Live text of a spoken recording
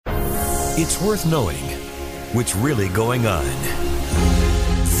It's worth knowing what's really going on.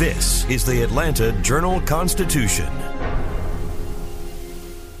 This is the Atlanta Journal-Constitution.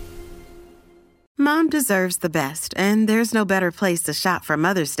 Mom deserves the best, and there's no better place to shop for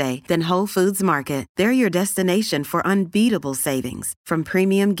Mother's Day than Whole Foods Market. They're your destination for unbeatable savings, from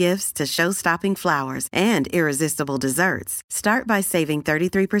premium gifts to show-stopping flowers and irresistible desserts. Start by saving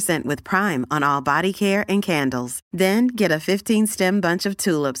 33% with Prime on all body care and candles. Then get a 15-stem bunch of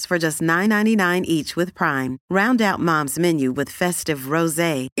tulips for just $9.99 each with Prime. Round out Mom's menu with festive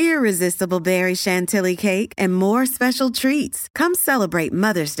rosé, irresistible berry chantilly cake, and more special treats. Come celebrate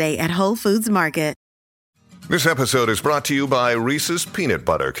Mother's Day at Whole Foods Market. This episode is brought to you by Reese's Peanut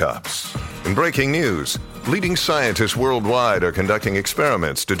Butter Cups. In breaking news, leading scientists worldwide are conducting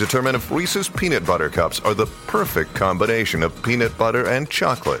experiments to determine if Reese's Peanut Butter Cups are the perfect combination of peanut butter and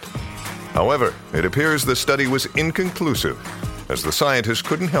chocolate. However, it appears the study was inconclusive, as the scientists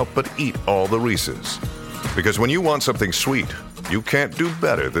couldn't help but eat all the Reese's. Because when you want something sweet, you can't do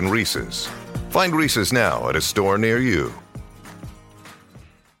better than Reese's. Find Reese's now at a store near you.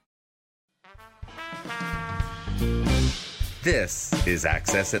 This is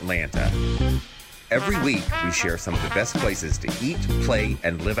Access Atlanta. Every week, we share some of the best places to eat, play,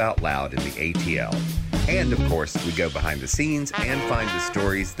 and live out loud in the ATL. And, of course, we go behind the scenes and find the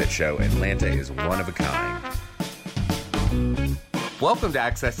stories that show Atlanta is one of a kind. Welcome to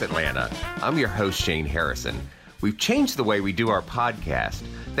Access Atlanta. I'm your host, Shane Harrison. We've changed the way we do our podcast.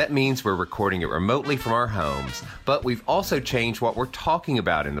 That means we're recording it remotely from our homes, but we've also changed what we're talking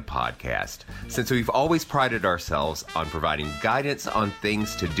about in the podcast, since we've always prided ourselves on providing guidance on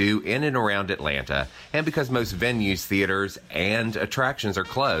things to do in and around Atlanta, and because most venues, theaters, and attractions are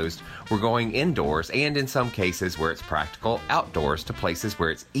closed, we're going indoors and, in some cases where it's practical, outdoors to places where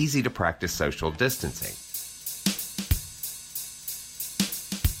it's easy to practice social distancing.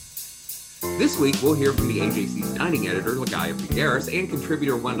 This week, we'll hear from the AJC's dining editor, Lagaya Figueres, and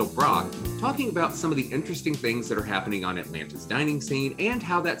contributor Wendell Brock, talking about some of the interesting things that are happening on Atlanta's dining scene and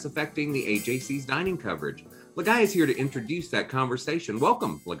how that's affecting the AJC's dining coverage. Lagaya is here to introduce that conversation.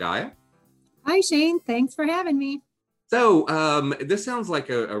 Welcome, Lagaya. Hi, Shane. Thanks for having me. So this sounds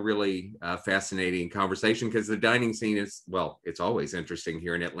like a really fascinating conversation, because the dining scene is, well, it's always interesting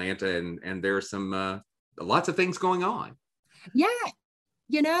here in Atlanta, and there are some lots of things going on. Yeah.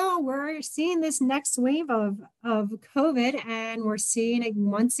 You know, we're seeing this next wave of COVID, and we're seeing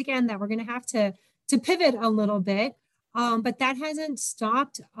once again that we're going to have to pivot a little bit. But that hasn't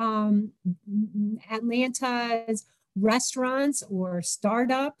stopped Atlanta's restaurants or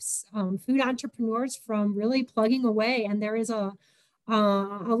startups, food entrepreneurs from really plugging away. And there is a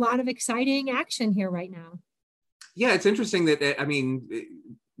lot of exciting action here right now. Yeah, it's interesting that, I mean,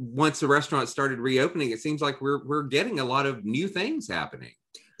 once the restaurant started reopening, it seems like we're getting a lot of new things happening.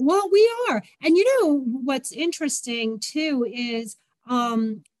 Well, we are. And you know, what's interesting too is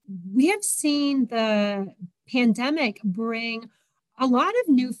we have seen the pandemic bring a lot of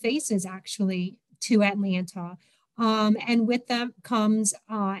new faces actually to Atlanta. And with them comes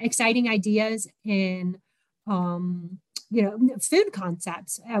exciting ideas in, food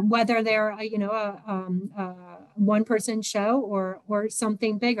concepts, whether they're, a one-person show or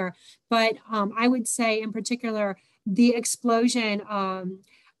something bigger. But I would say in particular, the explosion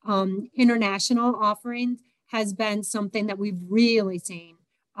international offerings has been something that we've really seen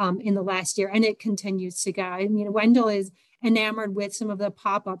in the last year, and it continues to go. I mean, Wendell is enamored with some of the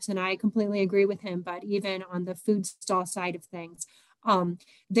pop-ups, and I completely agree with him, but even on the food stall side of things,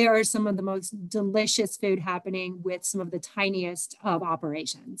 there are some of the most delicious food happening with some of the tiniest of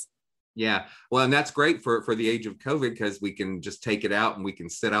operations. Yeah, well, and that's great for the age of COVID, because we can just take it out and we can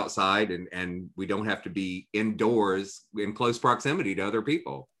sit outside and we don't have to be indoors in close proximity to other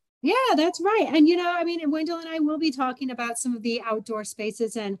people. Yeah, that's right. And, you know, I mean, Wendell and I will be talking about some of the outdoor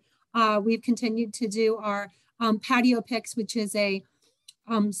spaces, and we've continued to do our patio picks, which is a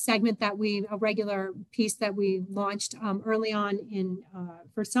segment that a regular piece that we launched early on in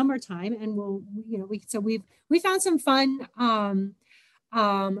for summertime. And we found some fun,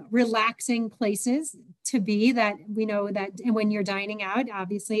 relaxing places to be, that we know that when you're dining out,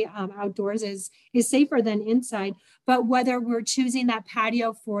 obviously outdoors is safer than inside. But whether we're choosing that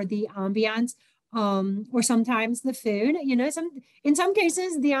patio for the ambiance or sometimes the food, you know, in some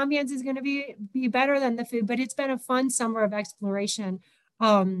cases the ambiance is going to be better than the food. But it's been a fun summer of exploration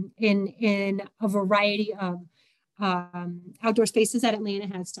in a variety of outdoor spaces that Atlanta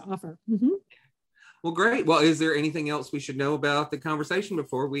has to offer. Mm-hmm. Well, great. Well, is there anything else we should know about the conversation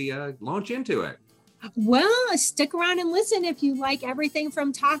before we launch into it? Well, stick around and listen if you like everything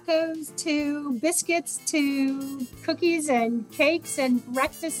from tacos to biscuits to cookies and cakes and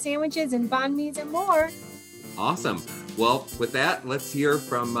breakfast sandwiches and banh mi's and more. Awesome. Well, with that, let's hear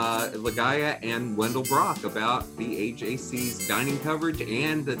from Ligaya and Wendell Brock about the AJC's dining coverage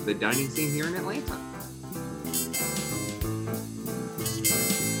and the dining scene here in Atlanta.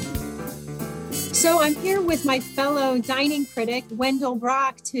 So I'm here with my fellow dining critic, Wendell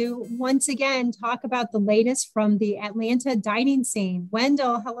Brock, to once again talk about the latest from the Atlanta dining scene.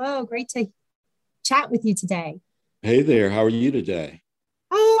 Wendell, hello. Great to chat with you today. Hey there. How are you today?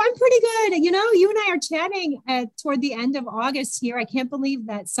 Oh, I'm pretty good. You know, you and I are chatting toward the end of August here. I can't believe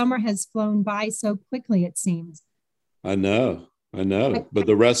that summer has flown by so quickly, it seems. I know. But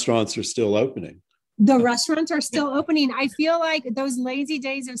the restaurants are still opening. The restaurants are still opening. I feel like those lazy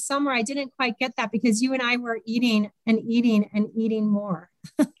days of summer, I didn't quite get that because you and I were eating and eating and eating more.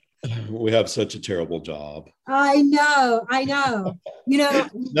 We have such a terrible job. I know. You know,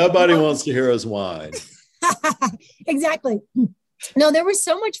 nobody wants to hear us whine. Exactly. No, there was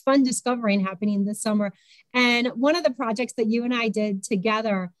so much fun discovering happening this summer. And one of the projects that you and I did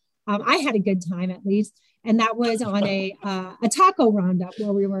together, I had a good time at least. And that was on a taco roundup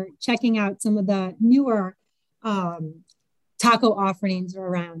where we were checking out some of the newer taco offerings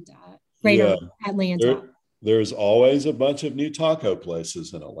around greater Atlanta. There's always a bunch of new taco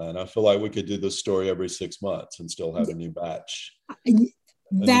places in Atlanta. I feel like we could do this story every 6 months and still have a new batch.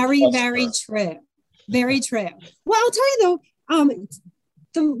 Very true. Very true. Well, I'll tell you though,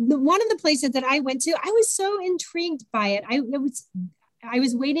 the one of the places that I went to, I was so intrigued by it. I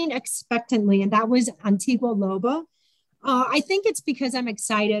was waiting expectantly, and that was Antigua Loba. I think it's because I'm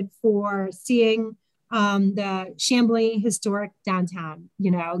excited for seeing the Chamblee historic downtown,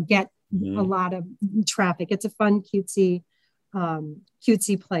 you know, get a lot of traffic. It's a fun, cutesy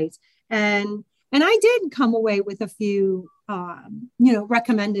place. And I did come away with a few,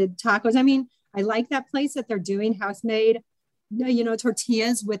 recommended tacos. I mean, I like that place that they're doing house-made,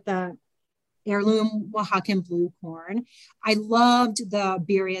 tortillas with the heirloom Oaxacan blue corn. I loved the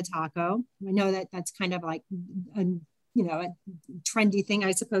birria taco. I know that that's kind of like a trendy thing,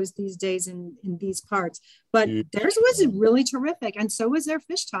 I suppose, these days in these parts. But theirs was really terrific, and so was their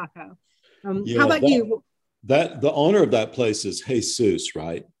fish taco. How about you? That the owner of that place is Jesus,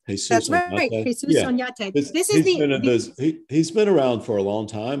 right? Jesus. That's right, Oñate. Jesus Oñate. He's been around for a long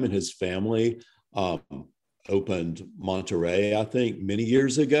time, and his family opened Monterey, I think, many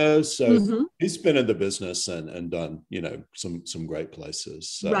years ago. So he's been in the business and done, some great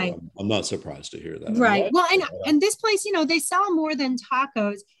places. So right. I'm not surprised to hear that. Right. Well, and this place, they sell more than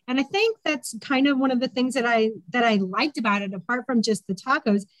tacos. And I think that's kind of one of the things that I liked about it, apart from just the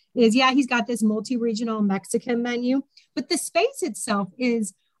tacos, is he's got this multi-regional Mexican menu, but the space itself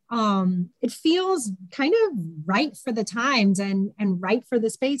is it feels kind of right for the times and right for the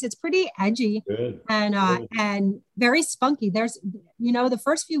space. It's pretty edgy and very spunky. There's, the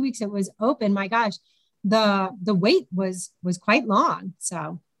first few weeks it was open, my gosh, the wait was quite long.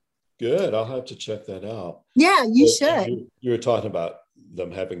 So good. I'll have to check that out. Yeah, you should. You were talking about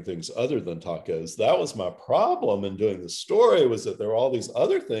them having things other than tacos. That was my problem in doing the story, was that there were all these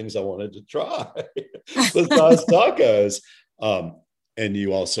other things I wanted to try besides tacos. And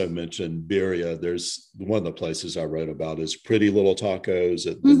you also mentioned birria. There's one of the places I wrote about is Pretty Little Tacos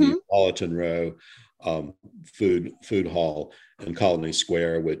at the Neapolitan Row food hall in Colony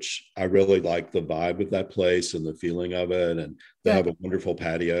Square, which I really like the vibe of that place and the feeling of it. And they have a wonderful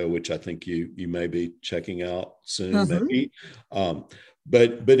patio, which I think you may be checking out soon, maybe.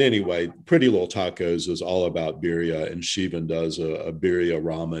 But anyway, Pretty Little Tacos is all about birria, and she even does a birria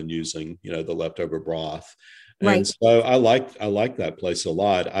ramen using, the leftover broth. And so I like that place a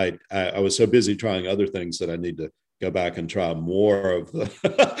lot. I was so busy trying other things that I need to go back and try more of the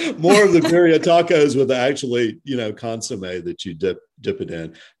birria tacos with actually, consomme that you dip it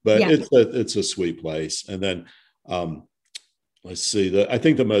in. But it's a sweet place. And then let's see, I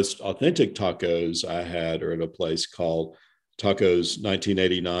think the most authentic tacos I had are at a place called Tacos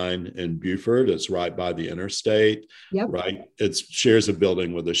 1989 in Buford. It's right by the interstate. Yep. Right. It shares a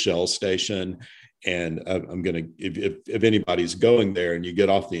building with a Shell station. And I'm going to, if anybody's going there and you get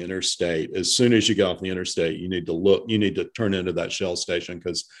off the interstate, as soon as you get off the interstate, you need to turn into that Shell station,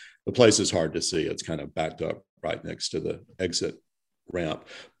 because the place is hard to see. It's kind of backed up right next to the exit ramp.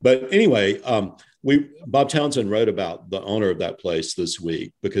 But anyway, Bob Townsend wrote about the owner of that place this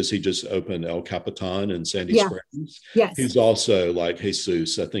week, because he just opened El Capitan in Sandy Springs. Yes. He's also like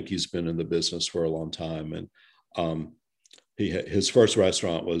Jesus. I think he's been in the business for a long time. And his first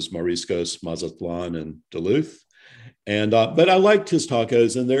restaurant was Mariscos Mazatlan in Duluth. And but I liked his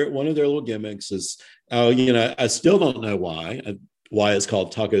tacos, and one of their little gimmicks is, I still don't know why it's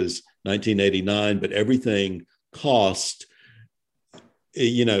called Tacos 1989, but everything cost,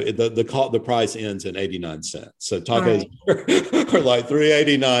 the price ends in 89 cents. So tacos are like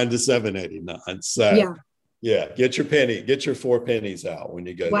 $3.89 to $7.89. So yeah, get your 4 pennies out when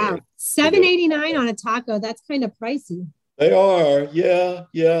you go there. Wow, $7.89 on a taco. That's kind of pricey. They are, yeah.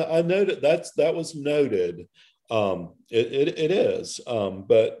 I noted that was noted. It is,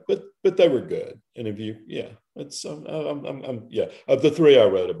 but they were good. And if it's of the 3 I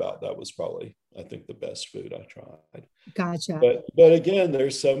wrote about, that was probably, I think, the best food I tried. Gotcha. But again,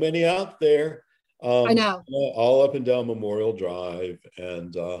 there's so many out there. I know. All up and down Memorial Drive,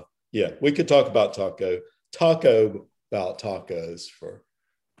 and we could talk about about tacos for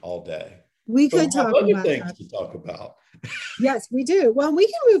all day. We could talk other about things to talk about. Yes, we do. Well, we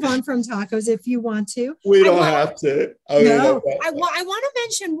can move on from tacos if you want to. We don't have to. No, I want to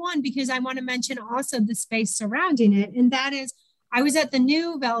mention one, because I want to mention also the space surrounding it. And that is, I was at the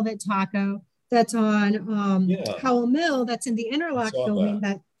new Velvet Taco that's on Howell Mill, that's in the Interlock building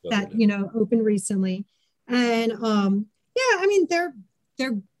that opened recently. And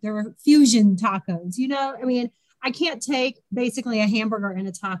they're fusion tacos, I can't take basically a hamburger and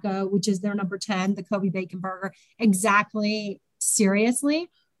a taco, which is their number 10, the Kobe bacon burger, exactly seriously.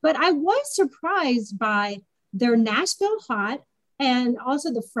 But I was surprised by their Nashville hot and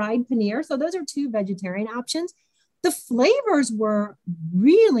also the fried paneer. So those are 2 vegetarian options. The flavors were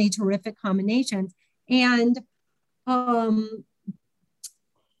really terrific combinations. And what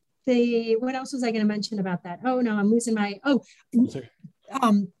else was I going to mention about that? Oh no, I'm losing my,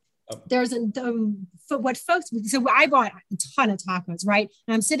 there's so I bought a ton of tacos, right?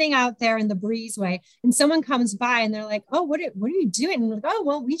 And I'm sitting out there in the breezeway, and someone comes by and they're like, "Oh, what are you doing?" And I'm like, "Oh,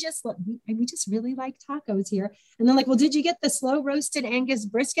 well, we just really like tacos here." And they're like, "Well, did you get the slow roasted Angus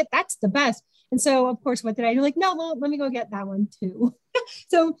brisket? That's the best." And so, of course, what did I do? Like, no, let me go get that one too.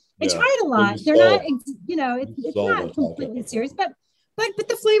 So I tried a lot. They're not, it's not completely serious, but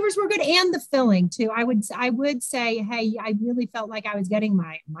the flavors were good, and the filling too. I would say, hey, I really felt like I was getting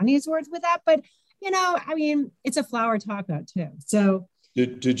my money's worth with that. But it's a flour taco too. So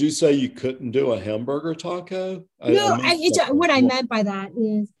did you say you couldn't do a hamburger taco? No, what I meant by that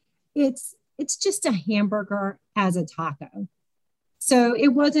is it's just a hamburger as a taco. So it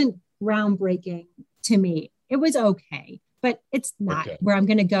wasn't groundbreaking to me. It was okay, but it's not where I'm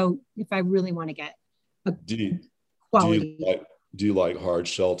going to go if I really want to get a quality. Do you like hard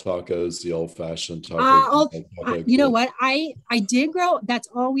shell tacos, the old fashioned tacos? You know what? I did grow. That's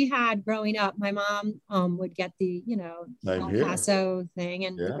all we had growing up. My mom would get the El Paso thing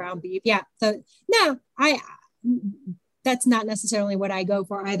and the ground beef. Yeah. So no, that's not necessarily what I go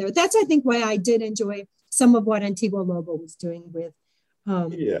for either. That's, I think, why I did enjoy some of what Antigua Lobo was doing with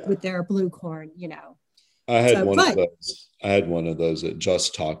their blue corn. I had one of those at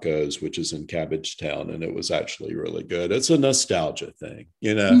Just Tacos, which is in Cabbagetown, and it was actually really good. It's a nostalgia thing,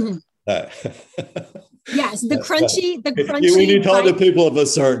 Mm-hmm. Yes, the crunchy. When you talk to people of a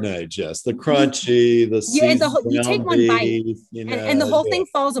certain age, yes, the crunchy, you take one bite, and the whole thing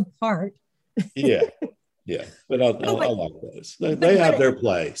falls apart. Yeah, but I like those. They have their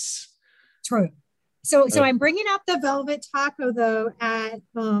place. True. So I'm bringing up the Velvet Taco though at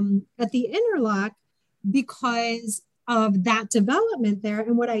the Interlock, because of that development there.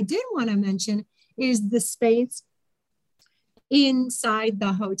 And what I did want to mention is the space inside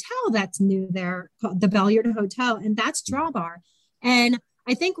the hotel that's new there, called the Belliard Hotel, and that's Drawbar. And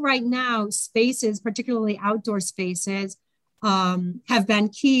I think right now spaces, particularly outdoor spaces, have been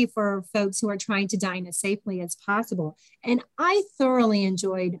key for folks who are trying to dine as safely as possible. And I thoroughly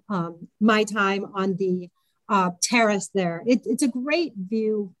enjoyed my time on the terrace there. It's a great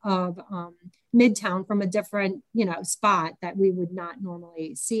view of Midtown from a different, spot that we would not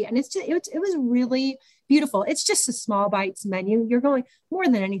normally see. And it was really beautiful. It's just a small bites menu. You're going, more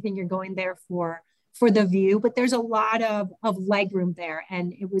than anything, you're going there for the view, but there's a lot of leg room there,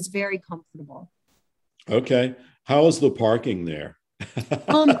 and it was very comfortable. Okay. How is the parking there?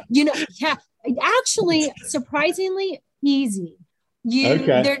 Actually surprisingly easy.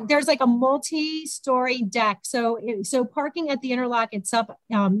 There's like a multi-story deck. So parking at the Interlock, it's up.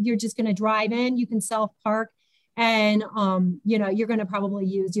 You're just going to drive in. You can self-park, and you're going to probably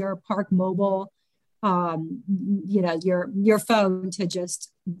use your Park Mobile, your phone to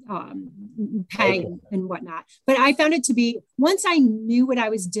just pay and whatnot. But I found it to be, once I knew what I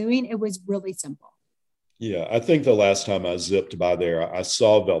was doing, it was really simple. Yeah, I think the last time I zipped by there, I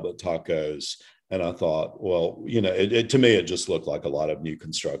saw Velvet Tacos. And I thought, well, to me, it just looked like a lot of new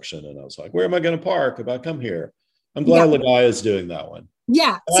construction. And I was like, where am I going to park if I come here? I'm glad Lagaya is doing that one.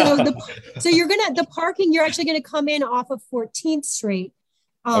 Yeah. So the parking, you're actually going to come in off of 14th Street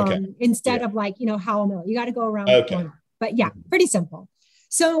instead of like, Howell Mill. You got to go around the corner. But yeah, pretty simple.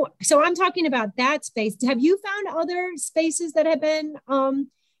 So I'm talking about that space. Have you found other spaces that have been,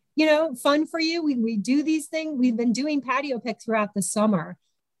 fun for you? We do these things. We've been doing patio picks throughout the summer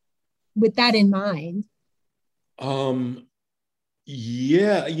with that in mind.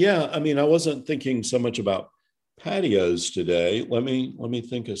 Yeah. I mean, I wasn't thinking so much about patios today. Let me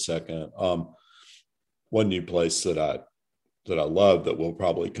think a second. One new place that I love that we'll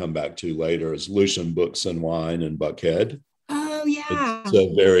probably come back to later is Lucian Books and Wine in Buckhead. Oh yeah. It's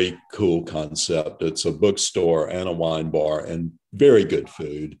a very cool concept. It's a bookstore and a wine bar and very good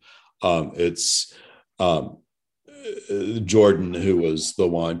food. It's Jordan, who was the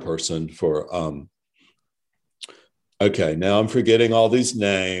wine person for now I'm forgetting all these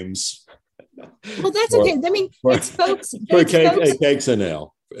names. Well, that's okay. I mean, it's folks. Cakes and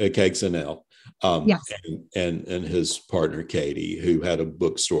Ale. Yes. And his partner, Katie, who had a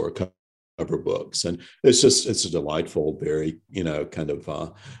bookstore cover books. And it's a delightful, very, kind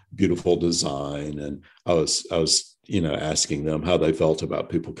of beautiful design. And I was, asking them how they felt about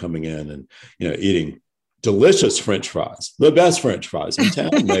people coming in and, eating delicious French fries, the best French fries in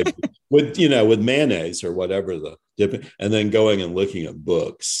town, maybe with mayonnaise or whatever the dipping, and then going and looking at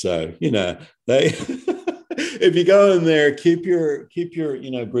books. So, they, if you go in there, keep your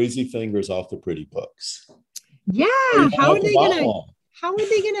greasy fingers off the pretty books. Yeah. How are they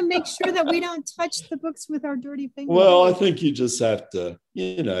gonna make sure that we don't touch the books with our dirty fingers? Well, I think you just have to,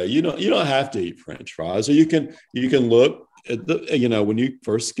 you don't have to eat French fries, or you can look at the, when you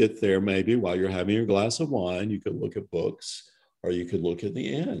first get there, maybe while you're having your glass of wine, you could look at books, or you could look at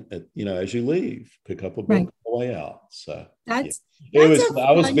the end, as you leave, pick up a book on the way out. So I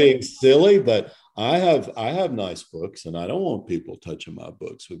was being silly, but I have nice books, and I don't want people touching my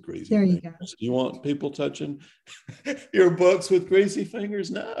books with greasy fingers. There you go. Do you want people touching your books with greasy fingers?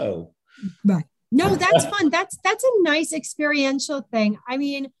 No. Right. No, that's fun. That's a nice experiential thing. I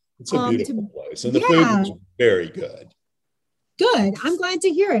mean, it's a beautiful place, and the food is very good. Good. I'm glad to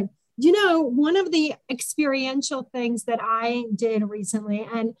hear it. One of the experiential things that I did recently,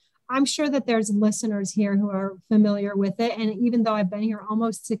 and I'm sure that there's listeners here who are familiar with it, and even though I've been here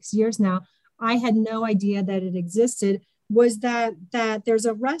almost 6 years now, I had no idea that it existed, was that there's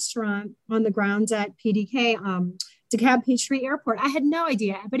a restaurant on the grounds at PDK, DeKalb Peachtree Airport. I had no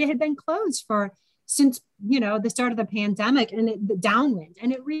idea, but it had been closed since the start of the pandemic and the downwind,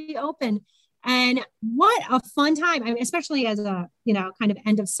 and it reopened. And what a fun time. I mean, especially as a, kind of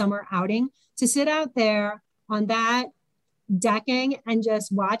end of summer outing, to sit out there on that decking and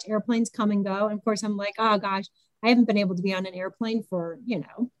just watch airplanes come and go. And of course, I'm like, oh gosh, I haven't been able to be on an airplane for,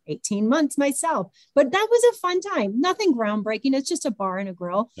 18 months myself. But that was a fun time. Nothing groundbreaking. It's just a bar and a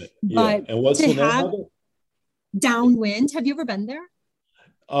grill. Yeah. But and what's the name of it? Downwind. Have you ever been there?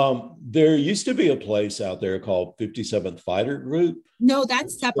 There used to be a place out there called 57th Fighter Group. No,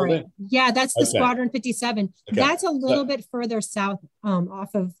 that's separate. Yeah, that's the Squadron 57. Okay. That's a little bit further south,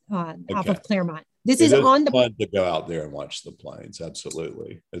 off of Claremont. This is on the fun to go out there and watch the planes.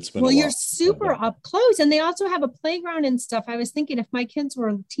 Absolutely, it's been. Well, you're super up close, and they also have a playground and stuff. I was thinking if my kids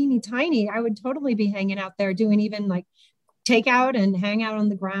were teeny tiny, I would totally be hanging out there doing even like takeout and hang out on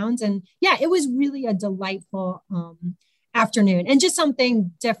the grounds. And yeah, it was really a delightful afternoon and just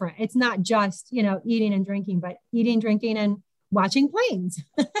something different. It's not just, eating and drinking, but eating, drinking, and watching planes.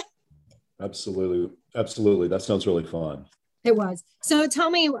 Absolutely. That sounds really fun. It was. So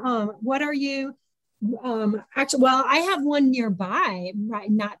tell me, what are you actually, well, I have one nearby,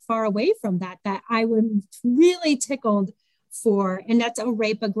 right, not far away from that I was really tickled for, and that's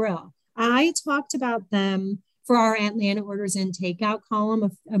Arepa Grill. I talked about them for our Atlanta Orders and Takeout column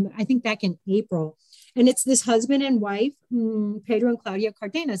of, I think back in April. And it's this husband and wife, Pedro and Claudia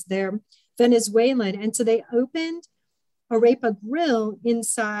Cardenas. They're Venezuelan. And so they opened Arepa Grill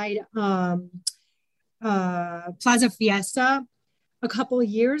inside Plaza Fiesta a couple of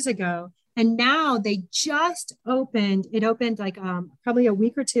years ago. And now they just opened, it opened like probably a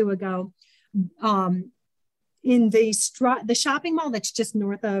week or two ago in the shopping mall that's just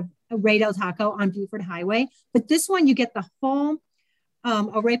north of Rey del Taco on Buford Highway. But this one, you get the whole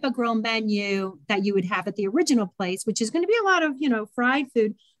Arepa Grill menu that you would have at the original place, which is going to be a lot of, fried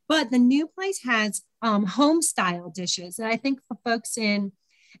food. But the new place has home style dishes that I think for folks in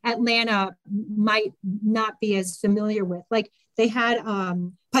Atlanta might not be as familiar with. Like they had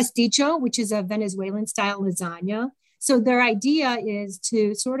pasticho, which is a Venezuelan style lasagna. So their idea is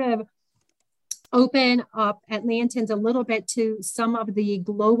to sort of open up Atlantans a little bit to some of the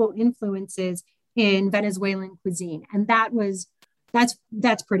global influences in Venezuelan cuisine. And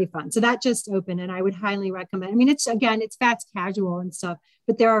that's pretty fun. So that just opened, and I would highly recommend. I mean, it's fast casual and stuff,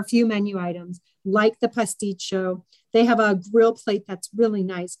 but there are a few menu items like the pasticcio. They have a grill plate that's really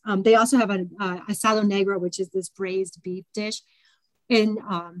nice. They also have a asado negro, which is this braised beef dish. And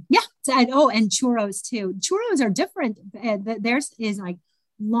and churros too. Churros are different. Theirs is like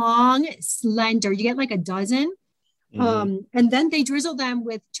long, slender. You get like a dozen. And then they drizzle them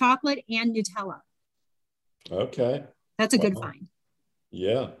with chocolate and Nutella. Okay. That's a good find.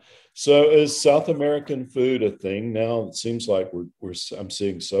 Yeah. So is South American food a thing now? It seems like I'm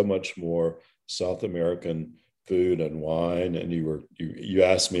seeing so much more South American food and wine. And you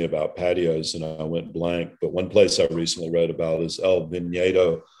asked me about patios and I went blank, but one place I recently read about is El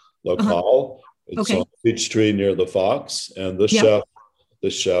Viñedo Local. It's on Peachtree near the Fox. And the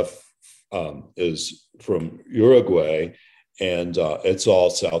chef is from Uruguay, and it's all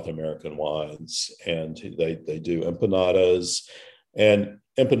South American wines. And they do empanadas. And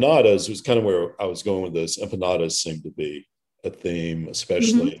empanadas was kind of where I was going with this. Empanadas seem to be a theme,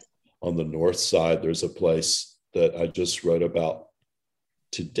 especially on the north side. There's a place that I just wrote about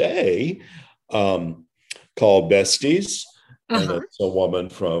today called Besties. And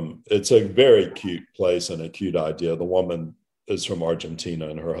it's a very cute place and a cute idea. The woman is from Argentina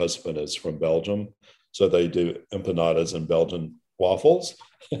and her husband is from Belgium. So they do empanadas and Belgian waffles.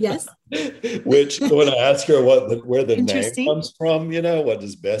 Yes. Which when I asked her where the name comes from, what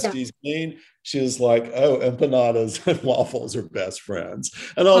does Besties mean? She was like, oh, empanadas and waffles are best friends.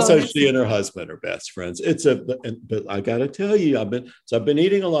 And also she and her husband are best friends. But I got to tell you, I've been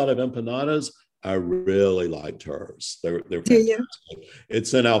eating a lot of empanadas. I really liked hers. They're fantastic.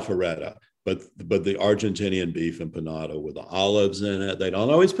 It's in Alpharetta. But the Argentinian beef empanada with the olives in it, they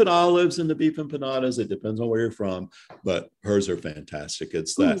don't always put olives in the beef empanadas. It depends on where you're from, but hers are fantastic.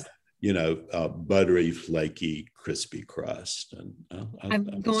 It's that, buttery, flaky, crispy crust. And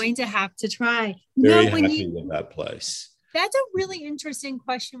I'm going to have to try. Very happy with that place. That's a really interesting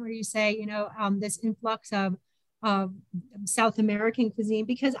question where you say, this influx of South American cuisine,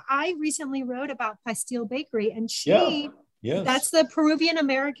 because I recently wrote about Pastel Bakery, and that's the Peruvian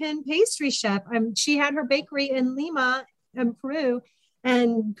American pastry chef. She had her bakery in Lima, in Peru,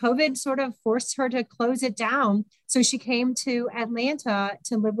 and COVID sort of forced her to close it down. So she came to Atlanta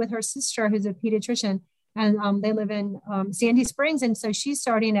to live with her sister, who's a pediatrician, and they live in Sandy Springs. And so she's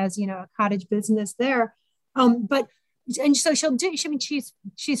starting as, a cottage business there. So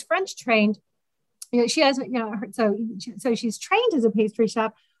she's French trained. She has, so she's trained as a pastry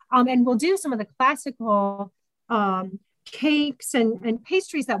chef, and will do some of the classical cakes and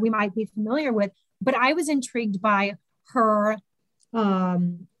pastries that we might be familiar with. But I was intrigued by her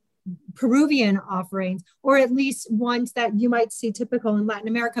Peruvian offerings, or at least ones that you might see typical in Latin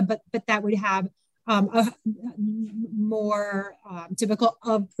America, but that would have a more typical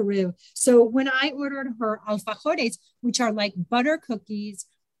of Peru. So when I ordered her alfajores, which are like butter cookies,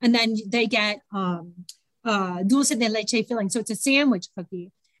 and then they get dulce de leche filling. So it's a sandwich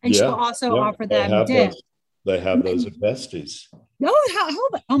cookie. And she'll also offer them dip. They have those at Besties. No,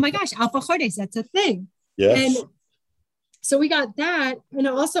 oh my gosh, alfajores, that's a thing. Yes. And so we got that. And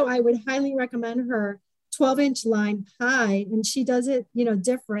also I would highly recommend her 12-inch lime pie. And she does it,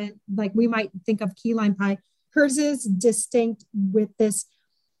 different. Like we might think of key lime pie. Hers is distinct with this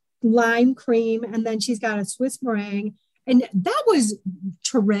lime cream. And then she's got a Swiss meringue. And that was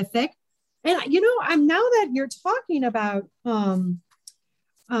terrific. And, I'm now that you're talking about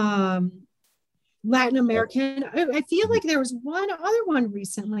Latin American, I feel like there was one other one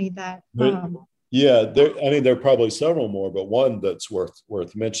recently that. There are probably several more, but one that's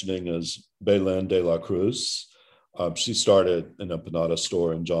worth mentioning is Belén de la Cruz. She started an empanada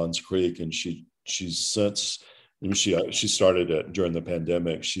store in Johns Creek, and she's since. She started it during the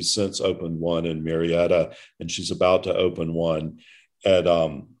pandemic. She's since opened one in Marietta, and she's about to open one at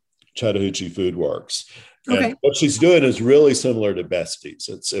Chattahoochee Food Works. Okay. And what she's doing is really similar to Besties.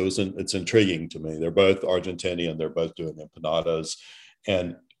 It's intriguing to me. They're both Argentinian. They're both doing empanadas,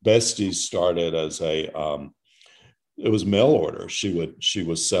 and Besties started as it was mail order. She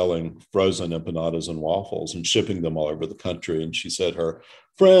was selling frozen empanadas and waffles and shipping them all over the country. And she said her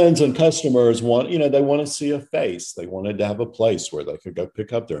friends and customers they want to see a face. They wanted to have a place where they could go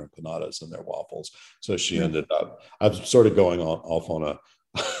pick up their empanadas and their waffles. So she ended up, I'm sort of going off on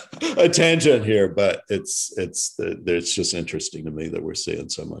a tangent here, but it's just interesting to me that we're seeing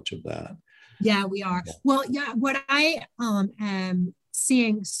so much of that. Yeah, we are. Well, yeah, what I am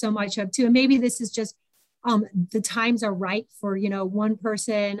seeing so much of too, and maybe this is just the times are right for, one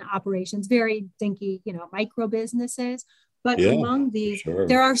person operations, very dinky, micro businesses. But Yeah, among these, sure.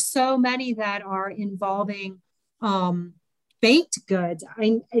 there are so many that are involving baked goods.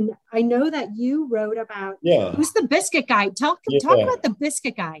 I know that you wrote about, Yeah. who's the biscuit guy? Talk Yeah. about the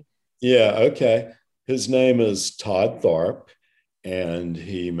biscuit guy. Yeah. Okay. His name is Todd Tharp, and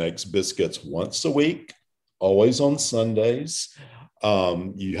he makes biscuits once a week, always on Sundays.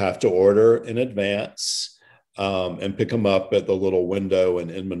 You have to order in advance and pick them up at the little window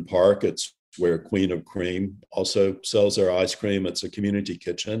in Inman Park. It's where Queen of Cream also sells their ice cream. It's a community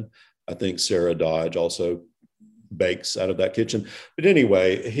kitchen. I think Sarah Dodge also bakes out of that kitchen. But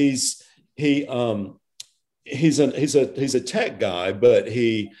anyway, he's a tech guy, but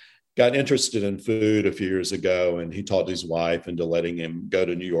he got interested in food a few years ago, and he talked his wife into letting him go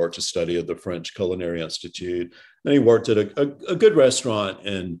to New York to study at the French Culinary Institute. Then he worked at a good restaurant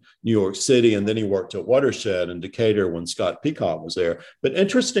in New York City, and then he worked at Watershed in Decatur when Scott Peacock was there. But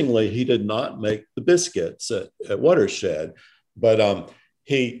interestingly, he did not make the biscuits at Watershed, but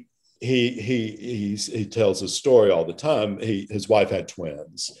he tells his story all the time. His wife had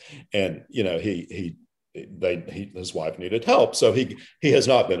twins, and his wife needed help, so he has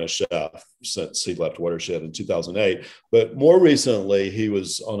not been a chef since he left Watershed in 2008. But more recently, he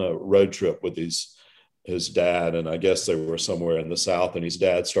was on a road trip with his dad, and I guess they were somewhere in the South, and his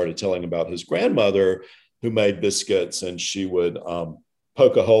dad started telling about his grandmother who made biscuits, and she would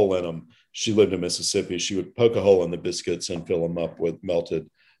poke a hole in them. She lived in Mississippi. She would poke a hole in the biscuits and fill them up with melted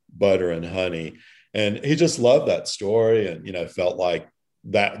butter and honey. And he just loved that story, and felt like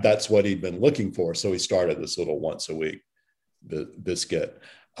that's what he'd been looking for. So he started this little once a week biscuit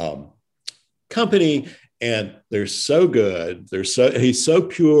company, and they're so good. He's so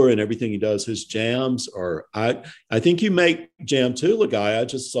pure in everything he does. His jams are, I think you make jam too, Lagai. I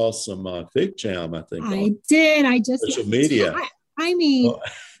just saw some fig jam, I think. I did. I just social media. I mean,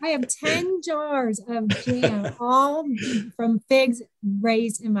 I have 10 jars of jam, all from figs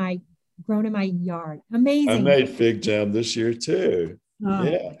grown in my yard. Amazing. I made fig jam this year too. Oh.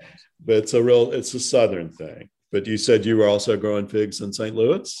 Yeah, but it's a Southern thing. But you said you were also growing figs in St.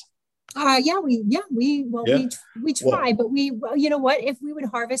 Louis? We try, but you know what? If we would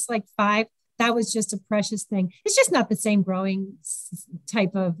harvest like 5, that was just a precious thing. It's just not the same growing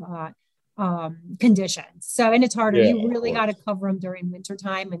type of conditions. So, and it's harder. You really got to cover them during winter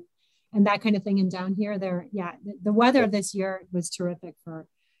time and that kind of thing. And down here, the weather this year was terrific for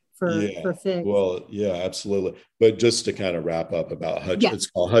figs. Well, yeah, absolutely. But just to kind of wrap up about it's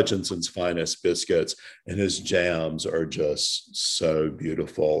called Hutchinson's Finest Biscuits, and his jams are just so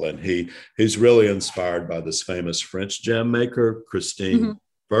beautiful. And he's really inspired by this famous French jam maker, Christine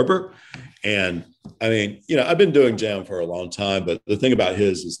Berber. And I mean, I've been doing jam for a long time, but the thing about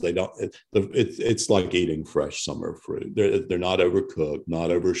his is it's like eating fresh summer fruit. They're not overcooked, not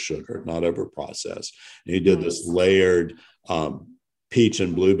over sugar, not over processed. And he did this layered peach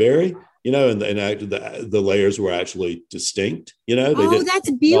and blueberry, and the layers were actually distinct.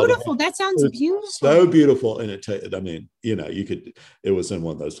 That's beautiful. That sounds beautiful. So beautiful, and it was in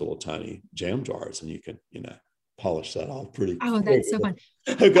one of those little tiny jam jars, and you could polish that off pretty. Oh, that's so fun.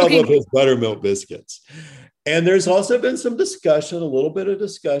 A couple of his buttermilk biscuits. And there's also been a little bit of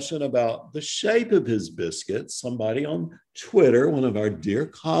discussion about the shape of his biscuits. Somebody on Twitter, one of our dear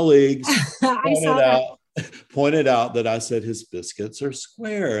colleagues, pointed out that I said his biscuits are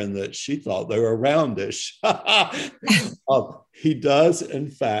square and that she thought they were roundish. He does, in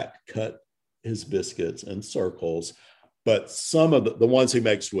fact, cut his biscuits in circles, but some of the ones he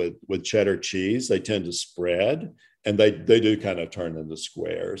makes with cheddar cheese, they tend to spread, and they do kind of turn into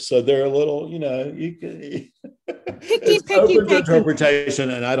squares. So they're a little, you can it's open to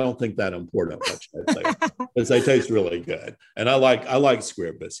interpretation, and I don't think that important much, because they taste really good. And I like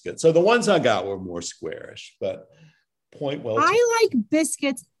square biscuits. So the ones I got were more squarish, but point well taken. I like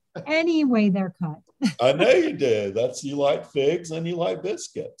biscuits any way they're cut. I know you do. You like figs and you like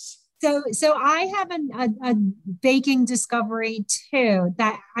biscuits. So I have a baking discovery too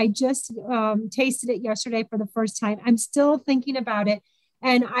that I just tasted it yesterday for the first time. I'm still thinking about it,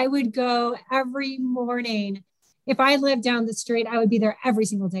 and I would go every morning. If I lived down the street, I would be there every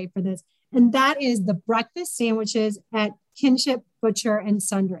single day for this. And that is the breakfast sandwiches at Kinship Butcher and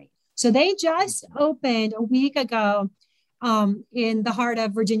Sundry. So they just opened a week ago in the heart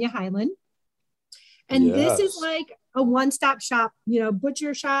of Virginia Highland. And This is like a one-stop shop,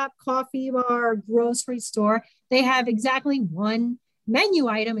 butcher shop, coffee bar, grocery store. They have exactly one menu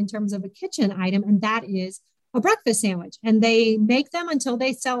item in terms of a kitchen item, and that is a breakfast sandwich. And they make them until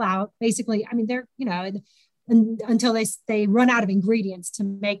they sell out. Basically, I mean, they're, until they run out of ingredients to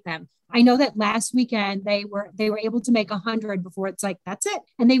make them. I know that last weekend they were able to make 100 before it's like, that's it.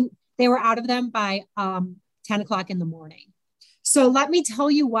 And they were out of them by 10 o'clock in the morning. So let me tell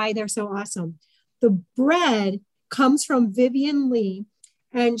you why they're so awesome. The bread comes from Vivian Lee,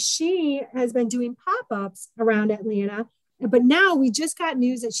 and she has been doing pop-ups around Atlanta. But now we just got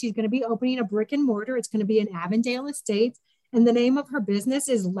news that she's going to be opening a brick and mortar. It's going to be in Avondale Estates. And the name of her business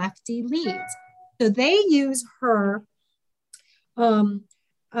is Lefty Leads. So they use her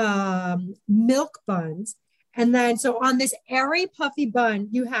milk buns. And then, so on this airy, puffy bun,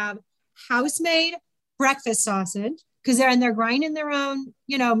 you have house-made breakfast sausage, because they're grinding their own,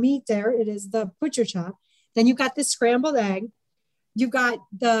 meat there. It is the butcher shop. Then you've got the scrambled egg. You've got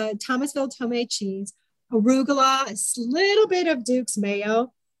the Thomasville tomato cheese, arugula, a little bit of Duke's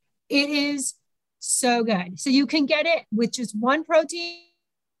mayo. It is so good. So you can get it with just one protein.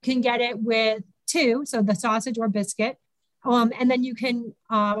 You can get it with two, so the sausage or biscuit. And then you can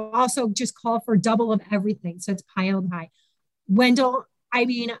also just call for double of everything. So it's piled high. Wendell, I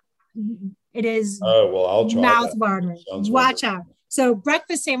mean, it is mouth-watering. Watch out. So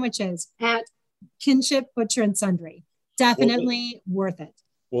breakfast sandwiches at Kinship Butcher and Sundry. Definitely worth it.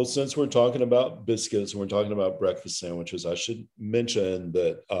 Well, since we're talking about biscuits and we're talking about breakfast sandwiches, I should mention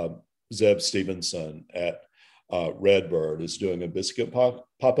that Zeb Stevenson at Redbird is doing a biscuit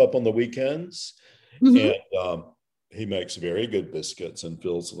pop-up on the weekends. Mm-hmm. And he makes very good biscuits and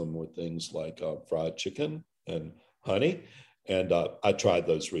fills them with things like fried chicken and honey. And I tried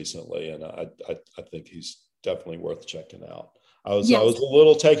those recently, and I think he's definitely worth checking out. I was a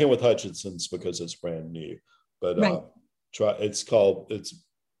little taken with Hutchinson's because it's brand new, but right. It's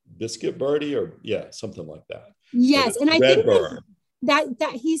Biscuit Birdie or something like that. Yes, and I think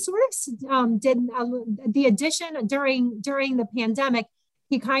that he sort of did the addition during the pandemic.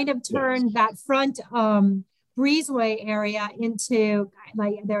 He kind of turned that front breezeway area into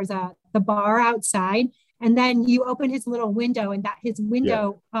there's the bar outside. And then you open his little window, and his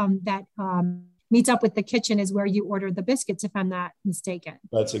window that meets up with the kitchen is where you order the biscuits, if I'm not mistaken.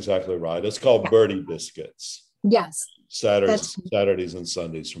 That's exactly right. It's called Birdie Biscuits. Yes. Saturdays and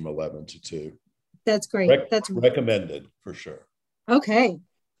Sundays from 11 to 2. That's great. That's recommended for sure. Okay.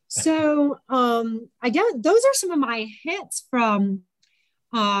 So I guess those are some of my hits from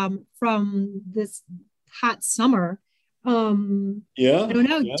this hot summer. I don't know. Yeah.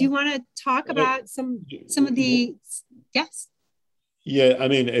 Do you want to talk about some of the Yeah, I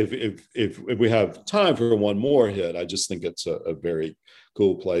mean, if we have time for one more hit, I just think it's a very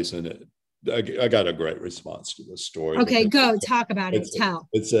cool place, and I got a great response to this story. Okay, go talk about it. Tell.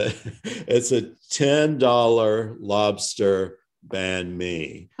 It's a $10 lobster banh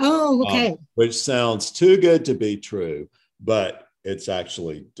mi. Oh, okay. Which sounds too good to be true, but it's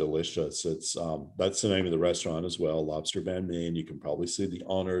actually delicious. It's that's the name of the restaurant as well, Lobster Banh Mi, and you can probably see the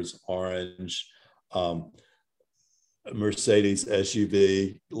owner's orange Mercedes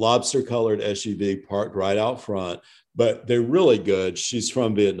SUV, lobster-colored SUV parked right out front. But they're really good. She's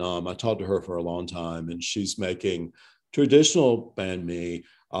from Vietnam. I talked to her for a long time, and she's making traditional banh mi.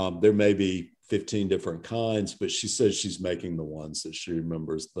 There may be 15 different kinds, but she says she's making the ones that she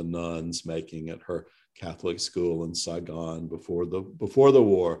remembers the nuns making at her Catholic school in Saigon before the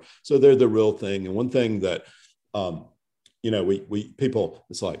war. So they're the real thing. And one thing that, we people,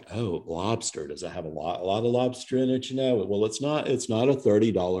 it's like, oh, lobster, does it have a lot of lobster in it? Well, it's not a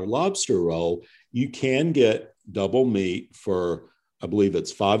 $30 lobster roll. You can get double meat for, I believe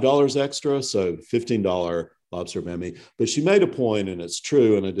it's $5 extra. So $15 lobster banh mi. But she made a point, and it's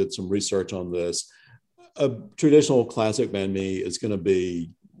true, and I did some research on this. A traditional classic banh mi is going to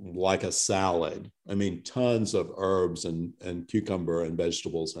be like a salad. I mean, tons of herbs and cucumber and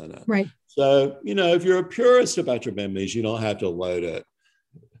vegetables in it. Right. So, if you're a purist about your banh mi's, you don't have to load it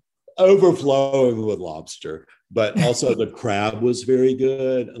overflowing with lobster. But also the crab was very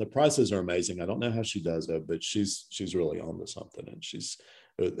good, and the prices are amazing. I don't know how she does it, but she's really onto something, and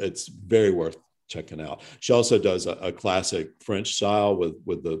it's very worth checking out. She also does a classic French style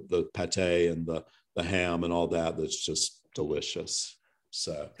with the pate and the ham and all that. That's just delicious.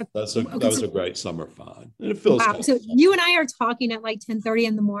 So that was a great summer find. And it feels wow. So you and I are talking at like 10:30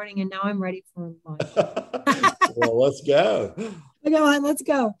 in the morning, and now I'm ready for lunch. Well, let's go. Come on, let's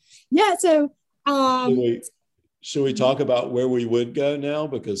go. Yeah. So should we talk about where we would go now,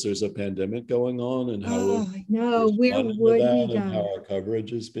 because there's a pandemic going on, and how where would we go? And how our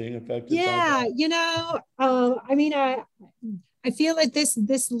coverage is being affected? Yeah, I mean, I feel like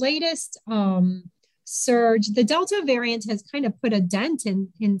this latest surge, the Delta variant has kind of put a dent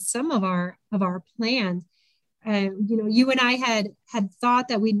in some of our plans. You and I had thought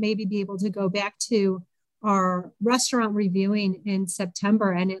that we'd maybe be able to go back to our restaurant reviewing in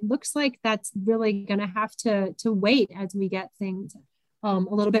September, and it looks like that's really going to have to wait as we get things a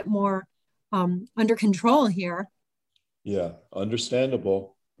little bit more under control here. Yeah,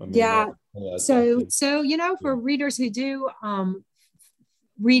 understandable. I mean, Yeah. So for readers who do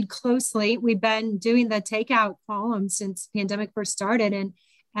read closely, we've been doing the takeout column since pandemic first started, and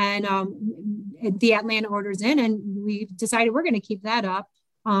the Atlanta Orders In, and we decided we're going to keep that up.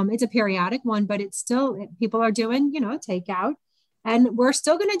 It's a periodic one, but it's still, people are doing, takeout, and we're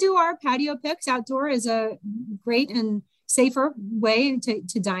still going to do our patio picks. Outdoor is a great and safer way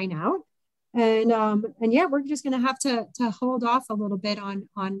to dine out. And yeah, we're just going to have to hold off a little bit on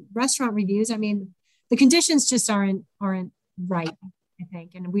restaurant reviews. I mean, the conditions just aren't right, I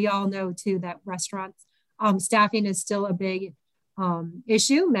think. And we all know too that restaurants staffing is still a big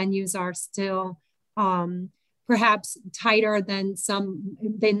issue. Menus are still perhaps tighter than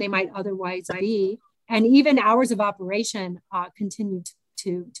they might otherwise be. And even hours of operation continue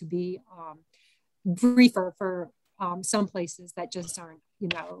to be briefer for some places that just aren't,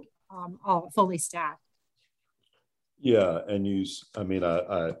 all fully staffed. Yeah, and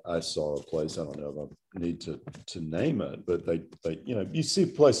I saw a place, I don't know if I need to name it, but they you see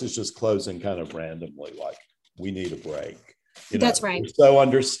places just closing kind of randomly, like we need a break. That's right. We're so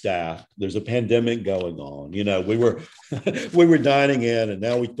understaffed. There's a pandemic going on. We were dining in, and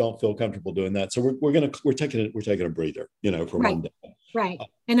now we don't feel comfortable doing that. So we're taking a breather. For one day. Right.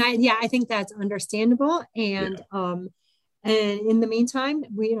 And I think that's understandable. And and in the meantime,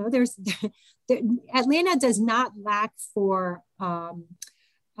 Atlanta does not lack for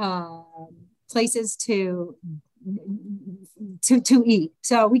places to eat.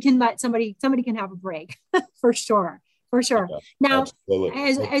 So we can let somebody can have a break for sure. For sure. Yeah, now,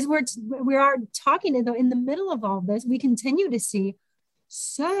 as we are talking in the middle of all this, we continue to see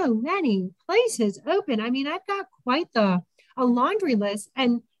so many places open. I mean, I've got quite a laundry list.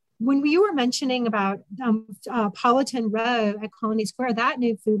 And when you were mentioning about Politan Row at Colony Square, that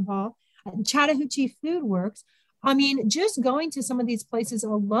new food hall, Chattahoochee Food Works, I mean, just going to some of these places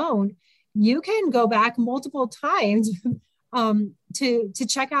alone, you can go back multiple times to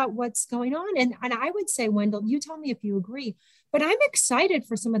check out what's going on. And I would say, Wendell, you tell me if you agree, but I'm excited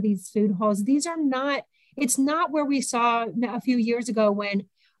for some of these food halls. It's not where we saw a few years ago when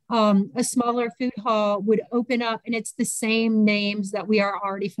a smaller food hall would open up and it's the same names that we are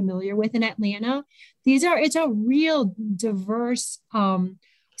already familiar with in Atlanta. It's a real diverse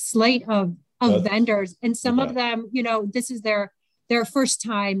slate of vendors, and some of them, this is their first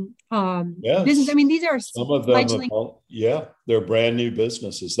time business. I mean, these are some of them. They're brand new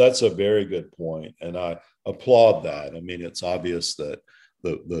businesses. That's a very good point, and I applaud that. I mean, it's obvious that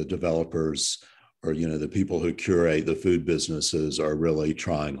the developers, or the people who curate the food businesses, are really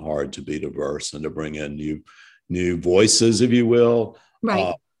trying hard to be diverse and to bring in new voices, if you will.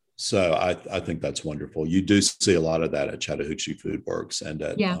 Right. So I think that's wonderful. You do see a lot of that at Chattahoochee Food Works and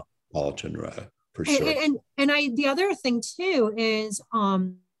at Politan Row, for sure. And the other thing too is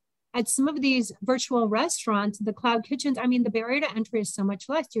at some of these virtual restaurants, the cloud kitchens, I mean, the barrier to entry is so much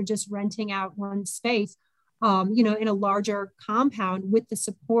less. You're just renting out one space, in a larger compound with the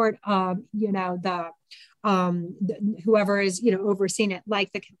support of, whoever is, overseeing it,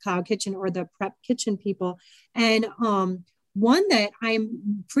 like the cloud kitchen or the prep kitchen people. And one that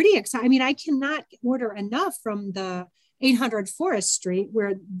I'm pretty excited. I mean, I cannot order enough from the 800 Forest Street,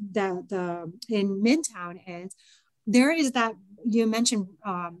 where the in Midtown is. There is that, you mentioned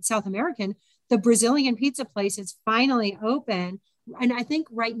South American, the Brazilian pizza place is finally open. And I think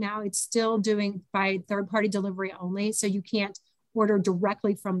right now it's still doing by third-party delivery only. So you can't order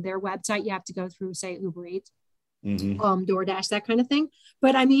directly from their website. You have to go through, say, Uber Eats, DoorDash, that kind of thing.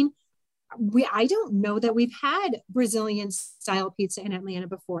 But I mean, I don't know that we've had Brazilian style pizza in Atlanta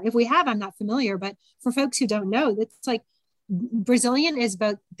before. If we have, I'm not familiar. But for folks who don't know, it's like Brazilian is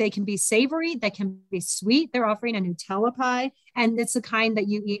both, they can be savory, they can be sweet. They're offering a Nutella pie, and it's the kind that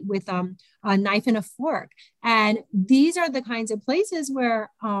you eat with a knife and a fork. And these are the kinds of places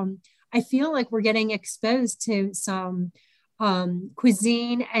where I feel like we're getting exposed to some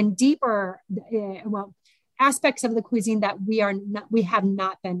cuisine and deeper, aspects of the cuisine that we have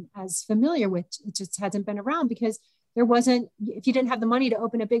not been as familiar with. It just hasn't been around because if you didn't have the money to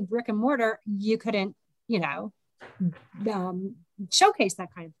open a big brick and mortar, you couldn't, showcase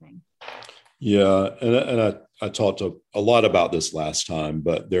that kind of thing. Yeah, and I talked a lot about this last time,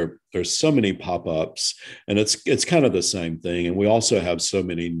 but there's so many pop-ups, and it's kind of the same thing. And we also have so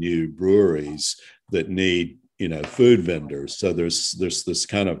many new breweries that need food vendors. So there's this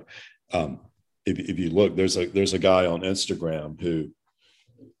kind of if you look, there's a guy on Instagram who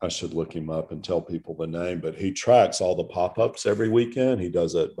I should look him up and tell people the name, but he tracks all the pop-ups every weekend. He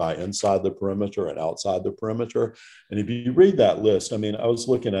does it by inside the perimeter and outside the perimeter. And if you read that list, I mean, I was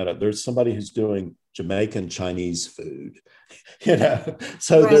looking at it, there's somebody who's doing Jamaican Chinese food,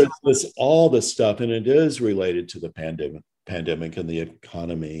 so right. There's all this stuff, and it is related to the pandemic and the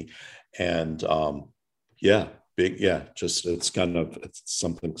economy. And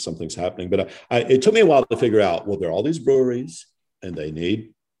something's happening. But it took me a while to figure out, well, there are all these breweries and they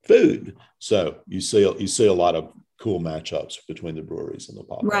need food. So you see a lot of cool matchups between the breweries and the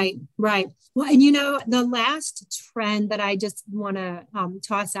pop. Right. Well, and the last trend that I just want to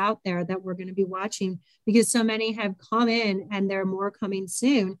toss out there that we're going to be watching, because so many have come in and there are more coming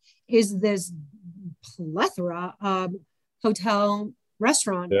soon, is this plethora of hotel,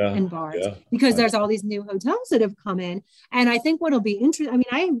 restaurant, and bars, because there's all these new hotels that have come in. And I think what'll be interesting, I mean,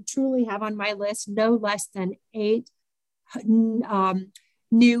 I truly have on my list no less than 8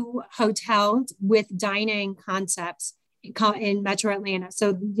 new hotels with dining concepts in Metro Atlanta.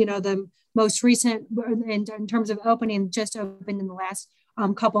 So, the most recent in terms of opening just opened in the last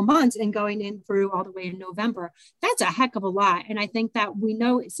couple months and going in through all the way in November. That's a heck of a lot. And I think that we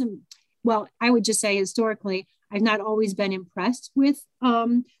know I would just say historically, I've not always been impressed with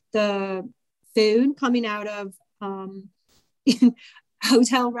the food coming out of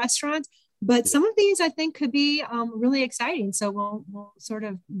hotel restaurants. But some of these I think could be really exciting. So we'll sort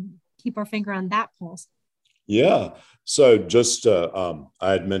of keep our finger on that pulse. Yeah. So just I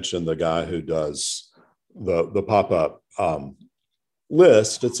had mentioned the guy who does the pop-up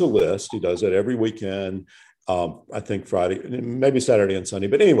list. It's a list. He does it every weekend. I think Friday, maybe Saturday and Sunday.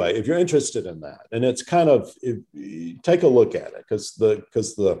 But anyway, if you're interested in that, and it's kind of, take a look at it, because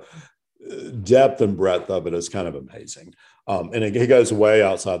the depth and breadth of it is kind of amazing. And he goes way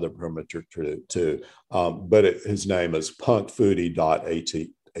outside the perimeter too. But his name is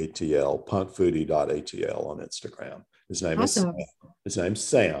punkfoodie.atl, punkfoodie.atl on Instagram. His name awesome. His name's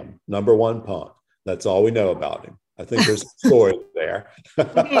Sam, #1 punk. That's all we know about him. I think there's a story there.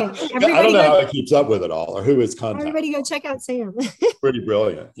 Okay, I don't know how he keeps up with it all or who his contact. Everybody go check out Sam. Pretty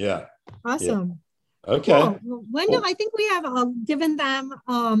brilliant. Yeah. Awesome. Yeah. Okay. Well, Wendell, I think we have given them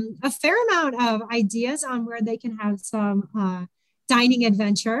a fair amount of ideas on where they can have some dining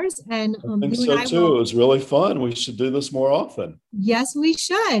adventures. And I think so too. It was really fun. We should do this more often. Yes, we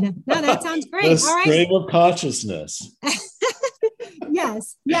should. No, that sounds great. The stream of consciousness.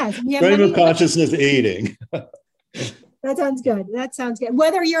 Yes. Stream of consciousness eating. That sounds good.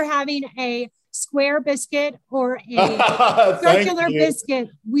 Whether you're having a square biscuit or a circular biscuit,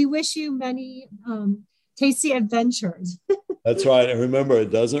 we wish you many tasty adventures. That's right. And remember,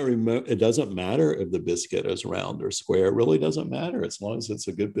 it doesn't matter if the biscuit is round or square. It really doesn't matter as long as it's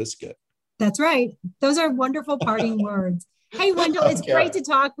a good biscuit. That's right. Those are wonderful parting words. Hey, Wendell, it's great to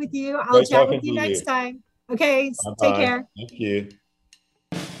talk with you. I'll chat with you next time. Okay, Bye-bye. Take care. Thank you.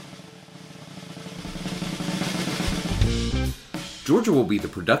 Georgia will be the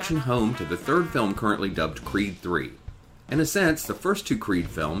production home to the third film currently dubbed Creed 3. In a sense, the first 2 Creed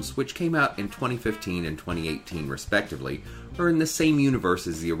films, which came out in 2015 and 2018 respectively, are in the same universe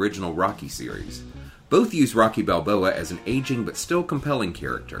as the original Rocky series. Both use Rocky Balboa as an aging but still compelling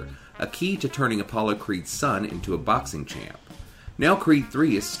character, a key to turning Apollo Creed's son into a boxing champ. Now Creed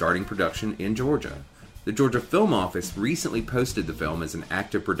 3 is starting production in Georgia. The Georgia Film Office recently posted the film as an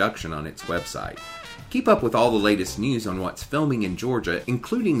active production on its website. Keep up with all the latest news on what's filming in Georgia,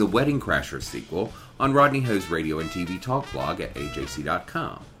 including the Wedding Crashers sequel, on Rodney Ho's radio and TV talk blog at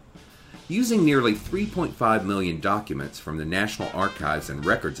ajc.com. Using nearly 3.5 million documents from the National Archives and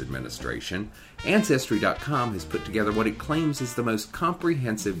Records Administration, Ancestry.com has put together what it claims is the most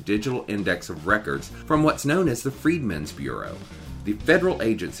comprehensive digital index of records from what's known as the Freedmen's Bureau, the federal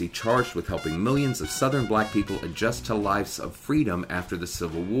agency charged with helping millions of Southern black people adjust to lives of freedom after the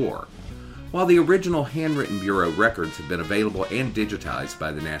Civil War. While the original handwritten Bureau records have been available and digitized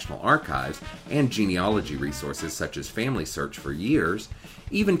by the National Archives and genealogy resources such as Family Search for years,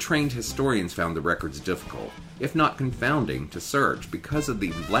 even trained historians found the records difficult, if not confounding, to search because of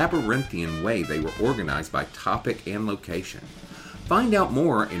the labyrinthian way they were organized by topic and location. Find out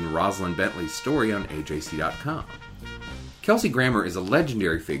more in Rosalind Bentley's story on AJC.com. Kelsey Grammer is a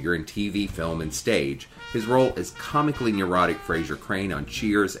legendary figure in TV, film, and stage. His role as comically neurotic Frasier Crane on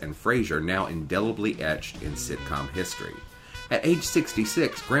Cheers and Frasier now indelibly etched in sitcom history. At age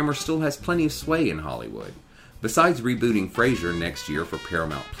 66, Grammer still has plenty of sway in Hollywood. Besides rebooting Frasier next year for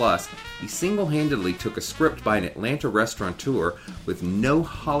Paramount Plus, he single-handedly took a script by an Atlanta restaurateur with no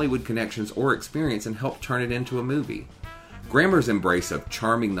Hollywood connections or experience and helped turn it into a movie. Grammer's embrace of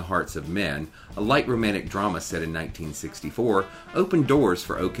charming the hearts of men, a light romantic drama set in 1964, opened doors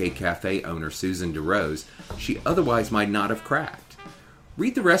for OK Cafe owner Susan DeRose she otherwise might not have cracked.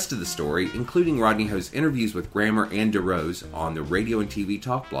 Read the rest of the story, including Rodney Ho's interviews with Grammer and DeRose, on the radio and TV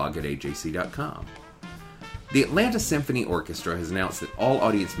talk blog at ajc.com. The Atlanta Symphony Orchestra has announced that all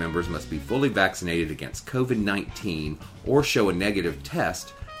audience members must be fully vaccinated against COVID-19 or show a negative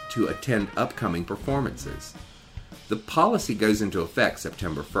test to attend upcoming performances. The policy goes into effect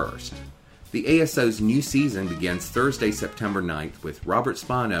September 1st. The ASO's new season begins Thursday, September 9th, with Robert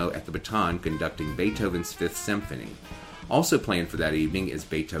Spano at the baton conducting Beethoven's Fifth Symphony. Also planned for that evening is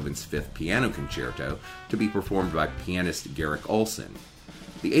Beethoven's Fifth Piano Concerto, to be performed by pianist Garrick Olson.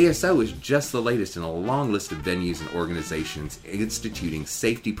 The ASO is just the latest in a long list of venues and organizations instituting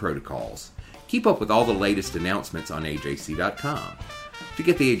safety protocols. Keep up with all the latest announcements on ajc.com. To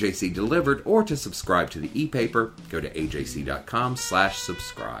get the AJC delivered or to subscribe to the e-paper, go to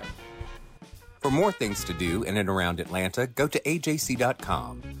ajc.com/subscribe. For more things to do in and around Atlanta, go to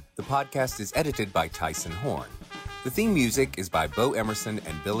ajc.com. The podcast is edited by Tyson Horn. The theme music is by Bo Emerson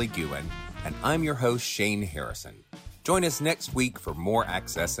and Billy Guin, and I'm your host, Shane Harrison. Join us next week for more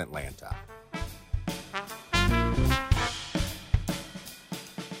Access Atlanta.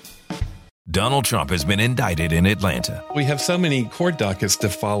 Donald Trump has been indicted in Atlanta. We have so many court dockets to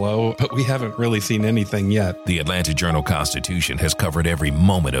follow, but we haven't really seen anything yet. The Atlanta Journal-Constitution has covered every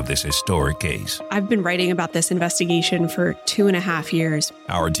moment of this historic case. I've been writing about this investigation for 2.5 years.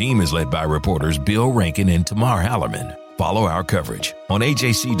 Our team is led by reporters Bill Rankin and Tamar Hallerman. Follow our coverage on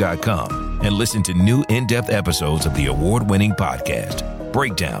ajc.com and listen to new in-depth episodes of the award-winning podcast,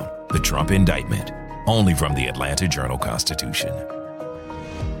 Breakdown, the Trump Indictment, only from the Atlanta Journal-Constitution.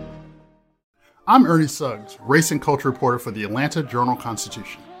 I'm Ernie Suggs, race and culture reporter for the Atlanta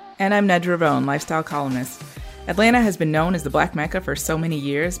Journal-Constitution. And I'm Nedra Bone, lifestyle columnist. Atlanta has been known as the Black Mecca for so many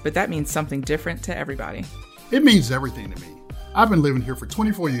years, but that means something different to everybody. It means everything to me. I've been living here for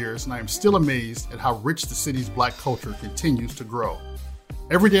 24 years, and I am still amazed at how rich the city's Black culture continues to grow.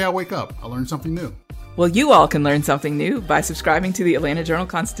 Every day I wake up, I learn something new. Well, you all can learn something new by subscribing to the Atlanta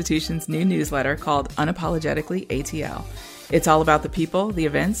Journal-Constitution's new newsletter called Unapologetically ATL. It's all about the people, the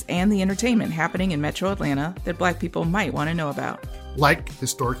events, and the entertainment happening in Metro Atlanta that Black people might want to know about. Like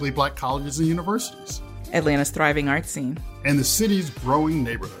historically Black colleges and universities. Atlanta's thriving art scene. And the city's growing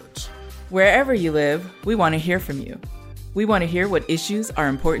neighborhoods. Wherever you live, we want to hear from you. We want to hear what issues are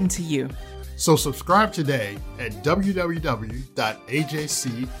important to you. So subscribe today at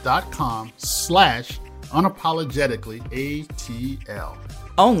www.ajc.com/unapologeticallyATL.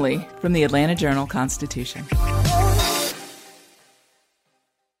 Only from the Atlanta Journal-Constitution.